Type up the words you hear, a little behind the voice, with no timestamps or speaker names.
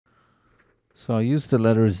So I use the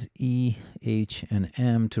letters E, H, and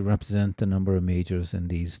M to represent the number of majors in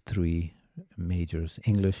these three majors: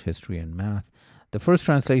 English, history, and math. The first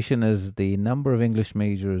translation is the number of English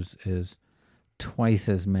majors is twice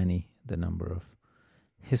as many the number of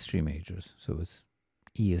history majors. So it's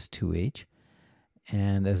E is 2H,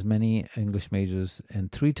 and as many English majors,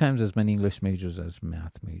 and 3 times as many English majors as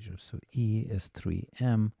math majors. So E is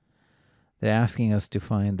 3M. They're asking us to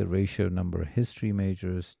find the ratio number of history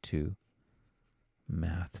majors to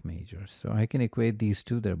math majors. So I can equate these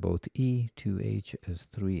two. They're both E. 2H is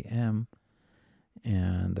 3M.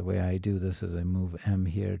 And the way I do this is I move M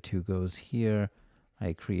here, 2 goes here.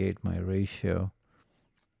 I create my ratio.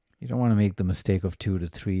 You don't want to make the mistake of 2 to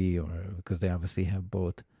 3, or because they obviously have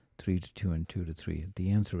both 3 to 2 and 2 to 3.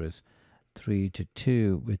 The answer is 3 to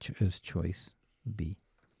 2, which is choice B.